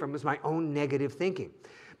be saved from is my own negative thinking.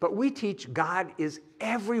 But we teach God is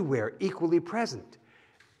everywhere equally present.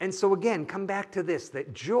 And so again, come back to this,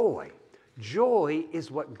 that joy is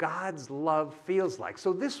what God's love feels like.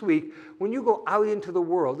 So this week, when you go out into the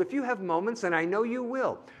world, if you have moments, and I know you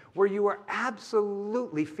will, where you are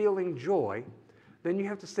absolutely feeling joy, then you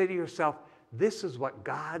have to say to yourself, this is what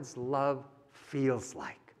God's love feels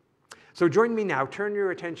like. So join me now. Turn your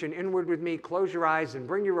attention inward with me. Close your eyes and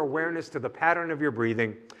bring your awareness to the pattern of your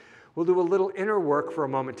breathing. We'll do a little inner work for a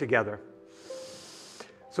moment together.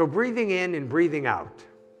 So breathing in and breathing out.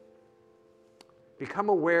 Become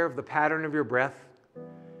aware of the pattern of your breath.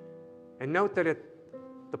 And note that at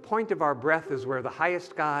the point of our breath is where the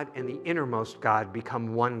highest God and the innermost God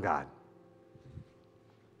become one God.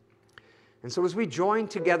 And so as we join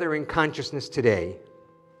together in consciousness today,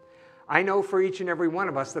 I know for each and every one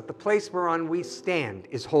of us that the place whereon we stand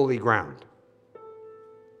is holy ground.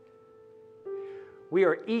 We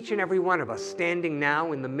are each and every one of us standing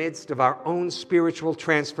now in the midst of our own spiritual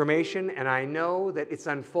transformation, and I know that it's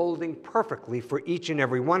unfolding perfectly for each and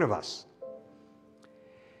every one of us.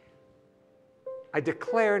 I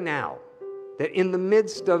declare now that in the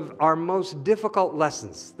midst of our most difficult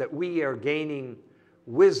lessons, that we are gaining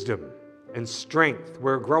wisdom and strength.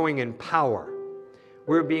 We're growing in power.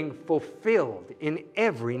 We're being fulfilled in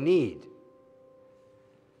every need.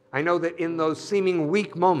 I know that in those seeming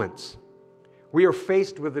weak moments, we are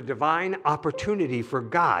faced with a divine opportunity for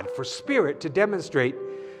God, for Spirit, to demonstrate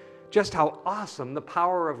just how awesome the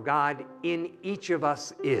power of God in each of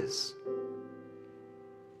us is.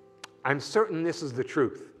 I'm certain this is the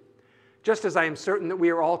truth. Just as I am certain that we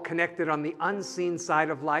are all connected on the unseen side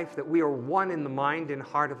of life, that we are one in the mind and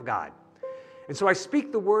heart of God. And so I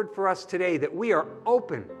speak the word for us today that we are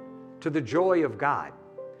open to the joy of God,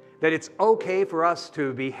 that it's okay for us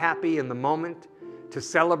to be happy in the moment, to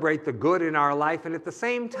celebrate the good in our life, and at the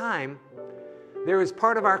same time, there is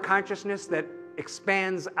part of our consciousness that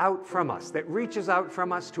expands out from us, that reaches out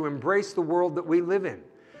from us to embrace the world that we live in.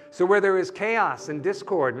 So where there is chaos and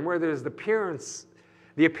discord, and where there's the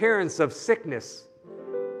appearance of sickness,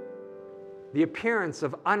 the appearance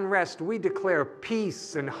of unrest, we declare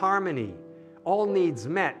peace and harmony, all needs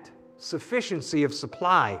met, sufficiency of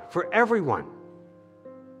supply for everyone.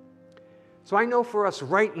 So I know for us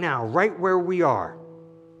right now, right where we are,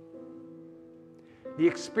 the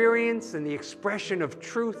experience and the expression of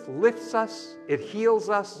truth lifts us, it heals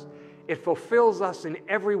us, it fulfills us in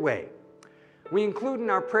every way. We include in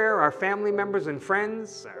our prayer our family members and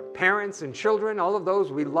friends, our parents and children, all of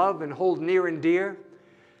those we love and hold near and dear.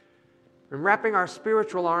 And wrapping our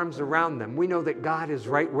spiritual arms around them, we know that God is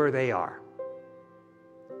right where they are.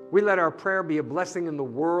 We let our prayer be a blessing in the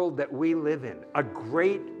world that we live in, a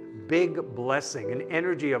great big blessing, an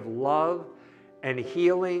energy of love and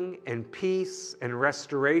healing and peace and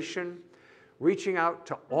restoration. reaching out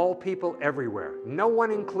to all people everywhere. No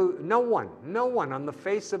one on the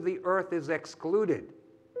face of the earth is excluded.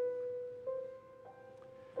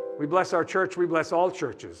 We bless our church, we bless all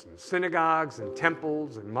churches, and synagogues, and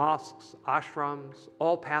temples, and mosques, ashrams,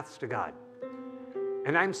 all paths to God.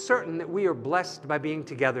 And I'm certain that we are blessed by being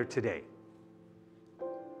together today.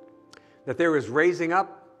 That there is raising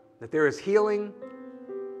up, that there is healing.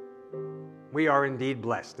 We are indeed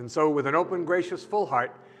blessed. And so with an open, gracious, full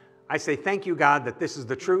heart, I say thank you, God, that this is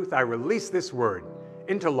the truth. I release this word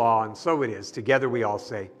into law, and so it is. Together we all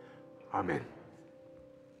say, Amen.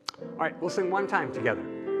 All right, we'll sing one time together.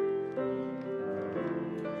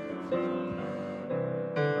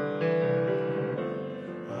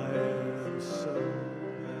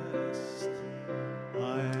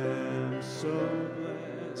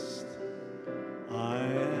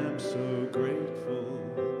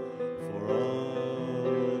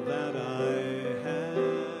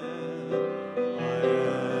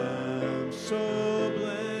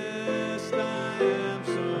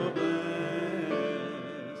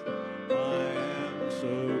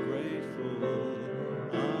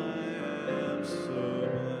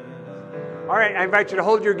 All right, I invite you to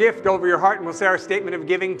hold your gift over your heart and we'll say our statement of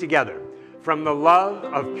giving together. From the love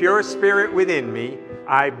of pure spirit within me,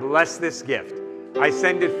 I bless this gift. I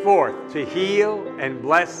send it forth to heal and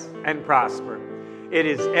bless and prosper. It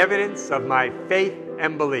is evidence of my faith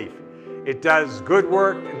and belief. It does good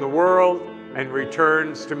work in the world and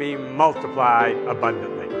returns to me multiplied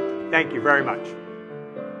abundantly. Thank you very much.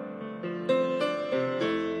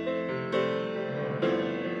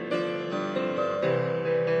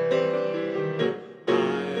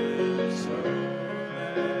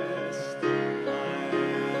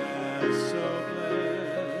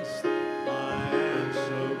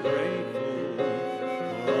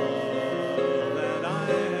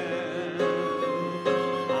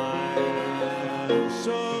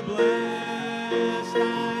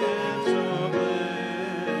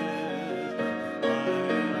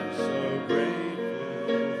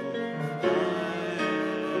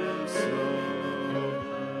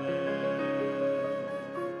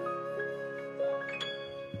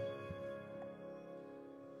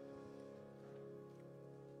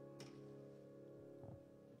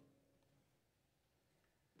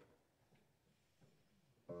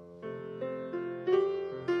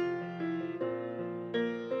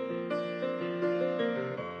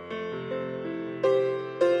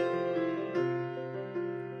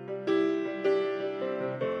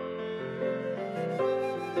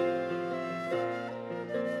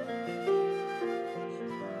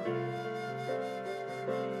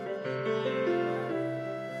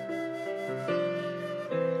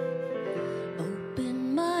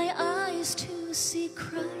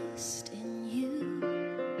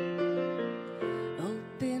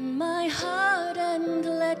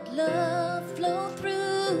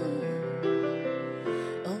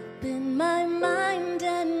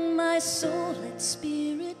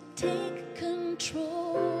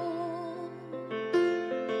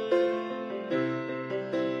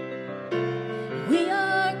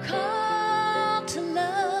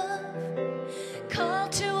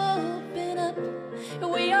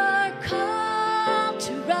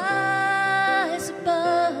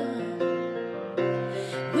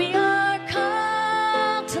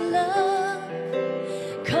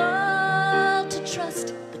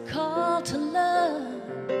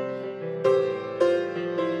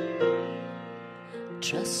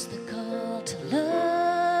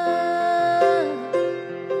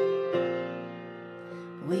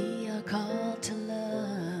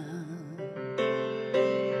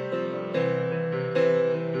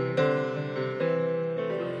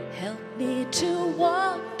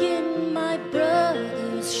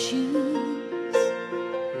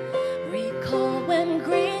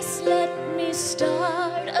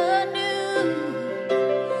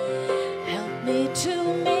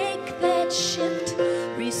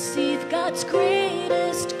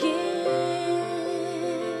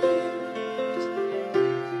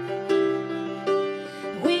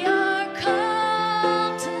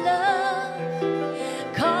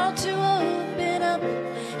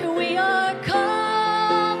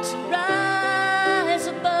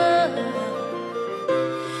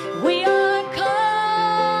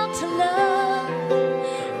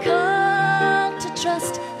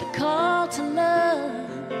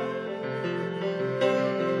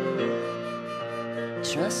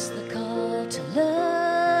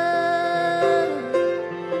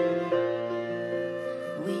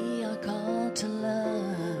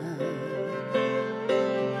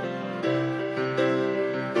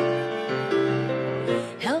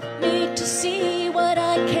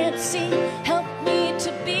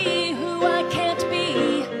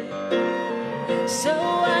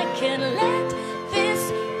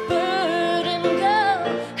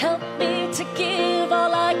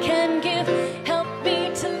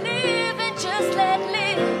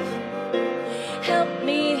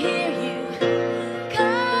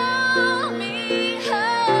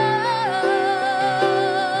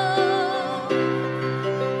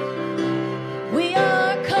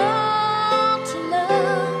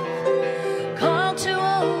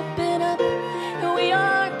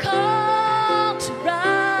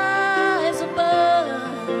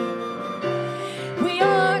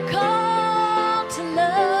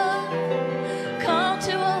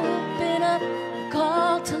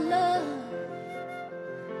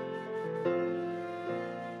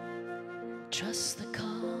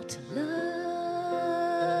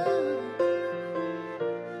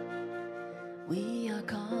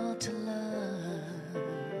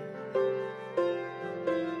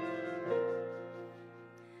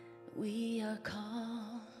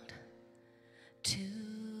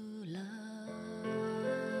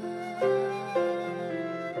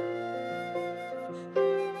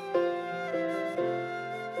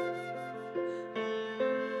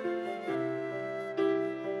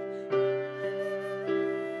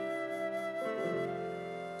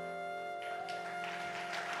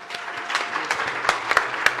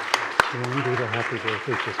 happy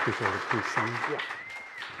birthday just before the peace song. Yeah.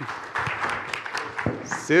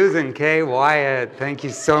 Susan K. Wyatt, thank you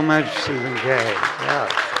so much, Susan K.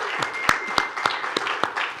 Yes.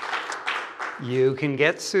 You can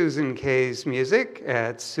get Susan K.'s music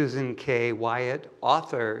at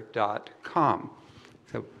susankwyattauthor.com.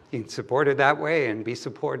 So you can support her that way and be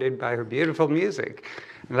supported by her beautiful music.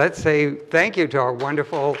 And let's say thank you to our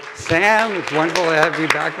wonderful Sam. It's wonderful to have you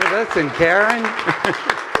back with us, and Karen.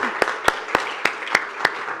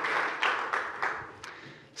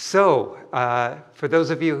 So, for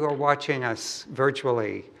those of you who are watching us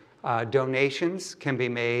virtually, donations can be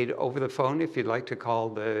made over the phone if you'd like to call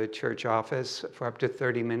the church office for up to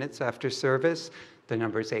 30 minutes after service. The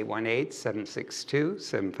number is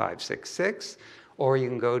 818-762-7566. Or you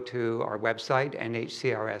can go to our website,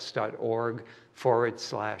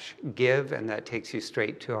 nhcrs.org/give, and that takes you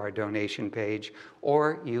straight to our donation page.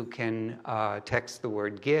 Or you can text the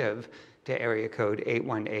word give to area code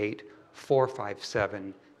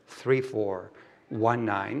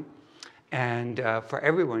 818-457-3419. And for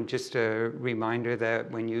everyone, just a reminder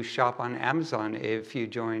that when you shop on Amazon, if you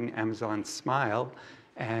join Amazon Smile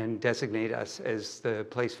and designate us as the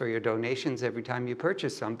place for your donations, every time you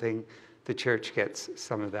purchase something, the church gets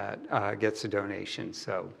some of that, gets a donation.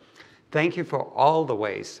 So thank you for all the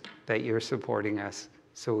ways that you're supporting us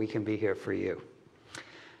so we can be here for you.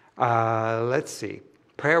 Let's see.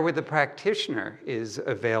 Prayer with a practitioner is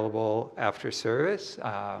available after service.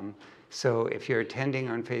 So if you're attending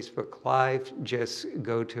on Facebook Live, just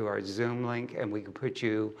go to our Zoom link and we can put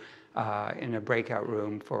you in a breakout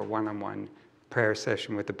room for a one-on-one prayer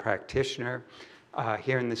session with the practitioner.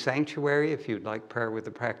 Here in the sanctuary, if you'd like prayer with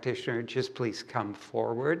the practitioner, just please come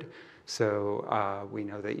forward. So we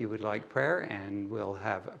know that you would like prayer, and we'll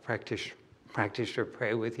have a practitioner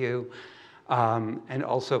pray with you. And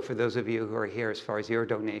also for those of you who are here, as far as your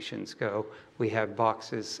donations go, we have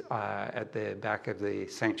boxes at the back of the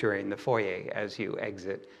sanctuary in the foyer as you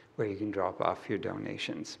exit, where you can drop off your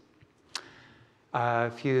donations.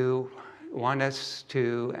 If you want us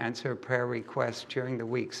to answer a prayer request during the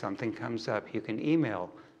week, something comes up, you can email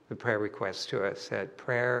the prayer request to us at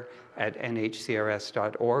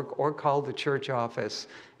prayer@nhcrs.org, or call the church office,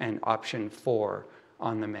 and option 4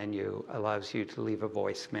 on the menu allows you to leave a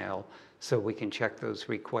voicemail so we can check those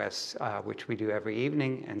requests, which we do every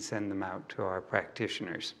evening, and send them out to our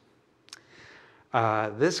practitioners.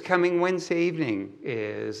 This coming Wednesday evening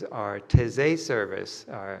is our Taizé service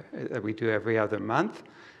that we do every other month.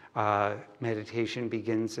 Meditation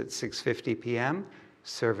begins at 6:50 p.m.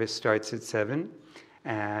 Service starts at 7.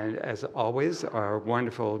 And as always, our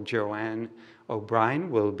wonderful Joanne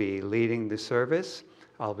O'Brien will be leading the service.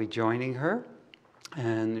 I'll be joining her.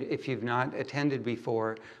 And if you've not attended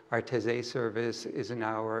before, our Taizé service is an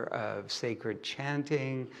hour of sacred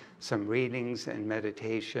chanting, some readings and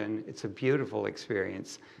meditation. It's a beautiful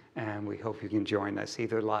experience, and we hope you can join us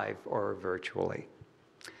either live or virtually.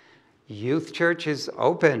 Youth Church is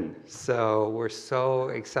open, so we're so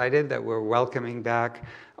excited that we're welcoming back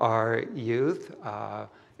our youth,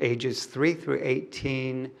 ages 3 through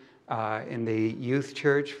 18 in the Youth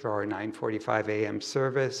Church for our 9:45 a.m.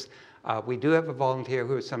 service. We do have a volunteer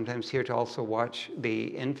who is sometimes here to also watch the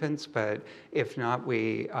infants, but if not,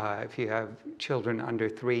 if you have children under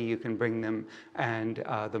 3, you can bring them, and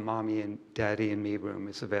the Mommy and Daddy and Me room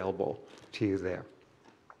is available to you there.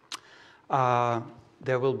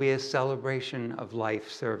 There will be a celebration of life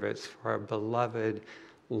service for our beloved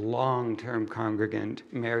long-term congregant,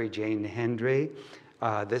 Mary Jane Hendry,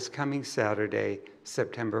 this coming Saturday,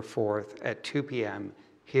 September 4th at 2 p.m.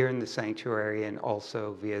 here in the sanctuary, and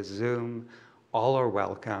also via Zoom. All are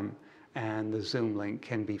welcome, and the Zoom link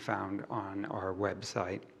can be found on our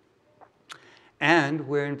website. And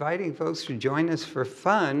we're inviting folks to join us for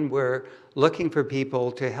fun. We're looking for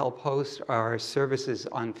people to help host our services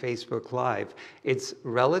on Facebook Live. It's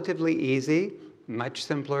relatively easy, much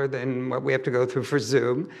simpler than what we have to go through for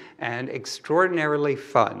Zoom, and extraordinarily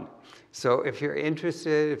fun. So if you're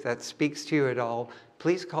interested, if that speaks to you at all,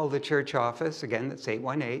 please call the church office. Again, that's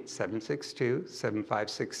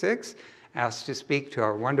 818-762-7566. Ask to speak to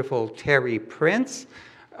our wonderful Terry Prince,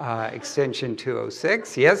 extension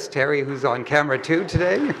 206. Yes, Terry, who's on camera too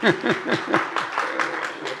today.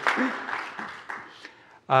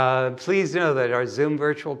 Please know that our Zoom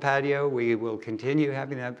virtual patio, we will continue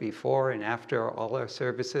having that before and after all our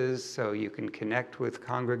services, so you can connect with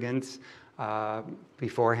congregants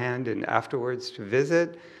beforehand and afterwards to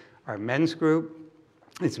visit. Our men's group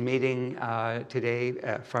is meeting today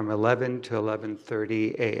from 11 to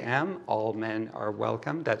 11:30 a.m. All men are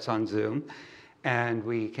welcome. That's on Zoom. And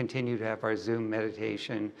we continue to have our Zoom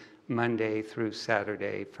meditation Monday through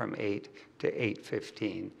Saturday from 8 to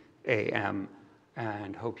 8:15 a.m.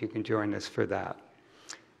 and hope you can join us for that.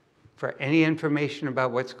 For any information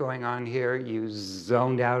about what's going on here, you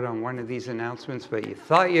zoned out on one of these announcements, but you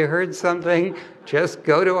thought you heard something, just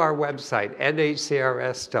go to our website,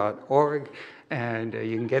 NHCRS.org, and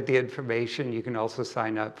you can get the information. You can also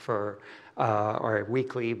sign up for our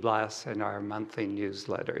weekly blasts and our monthly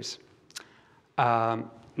newsletters.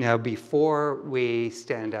 Now, before we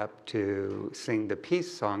stand up to sing the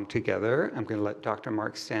peace song together, I'm going to let Dr.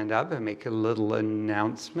 Mark stand up and make a little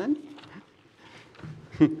announcement.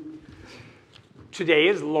 Today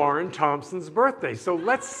is Lauren Thompson's birthday, so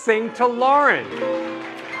let's sing to Lauren.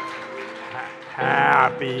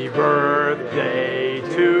 Happy birthday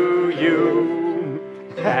to you.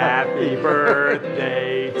 Happy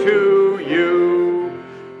birthday to you.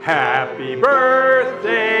 Happy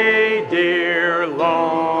birthday, dear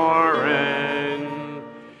Lauren.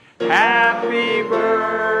 Happy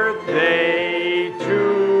birthday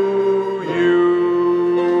to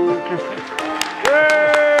you.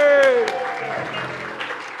 Yay!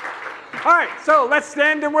 All right, so let's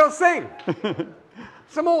stand and we'll sing.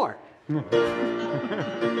 Some more.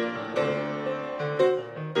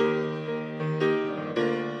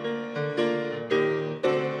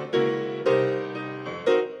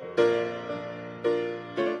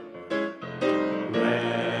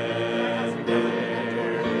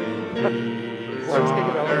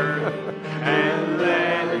 And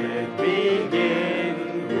let it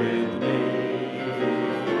begin with me.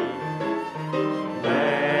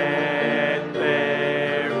 Let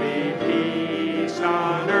there be peace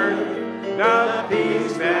on earth, the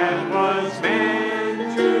peace that was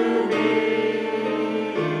meant to be,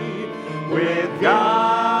 with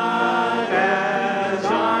God as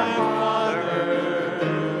our Father,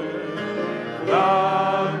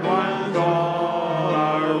 loved ones all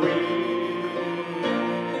are we.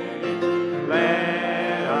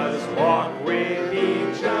 Let us walk with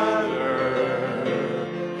each other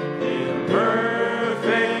in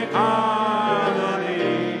perfect harmony.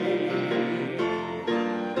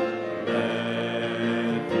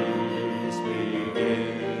 Let peace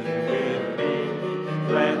begin with me.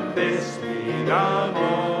 Let this be the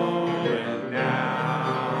moment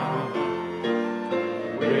now.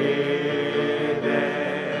 With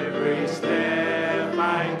every step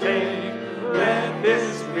I take, let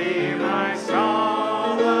this be my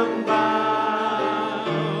solemn vow,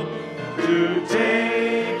 to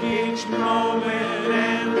take each moment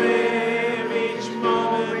and live each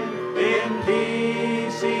moment in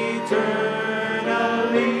peace eternally.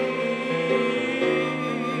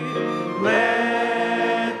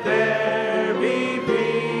 Let there be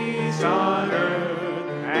peace on earth,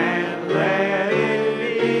 and let it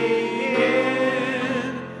begin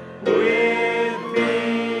with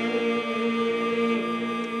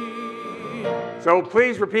me. So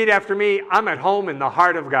please repeat after me. I'm at home in the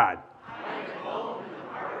heart of God.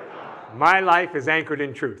 My life is anchored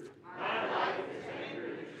in truth.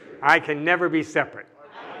 I can never be separate.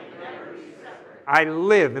 I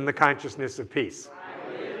live in the consciousness of peace.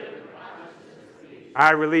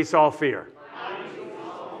 I release all fear.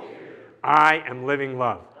 I am living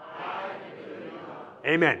love.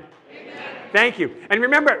 Amen. Thank you. And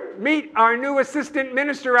remember, meet our new assistant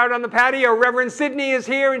minister out on the patio. Reverend Sydney is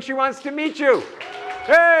here and she wants to meet you.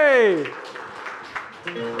 Hey!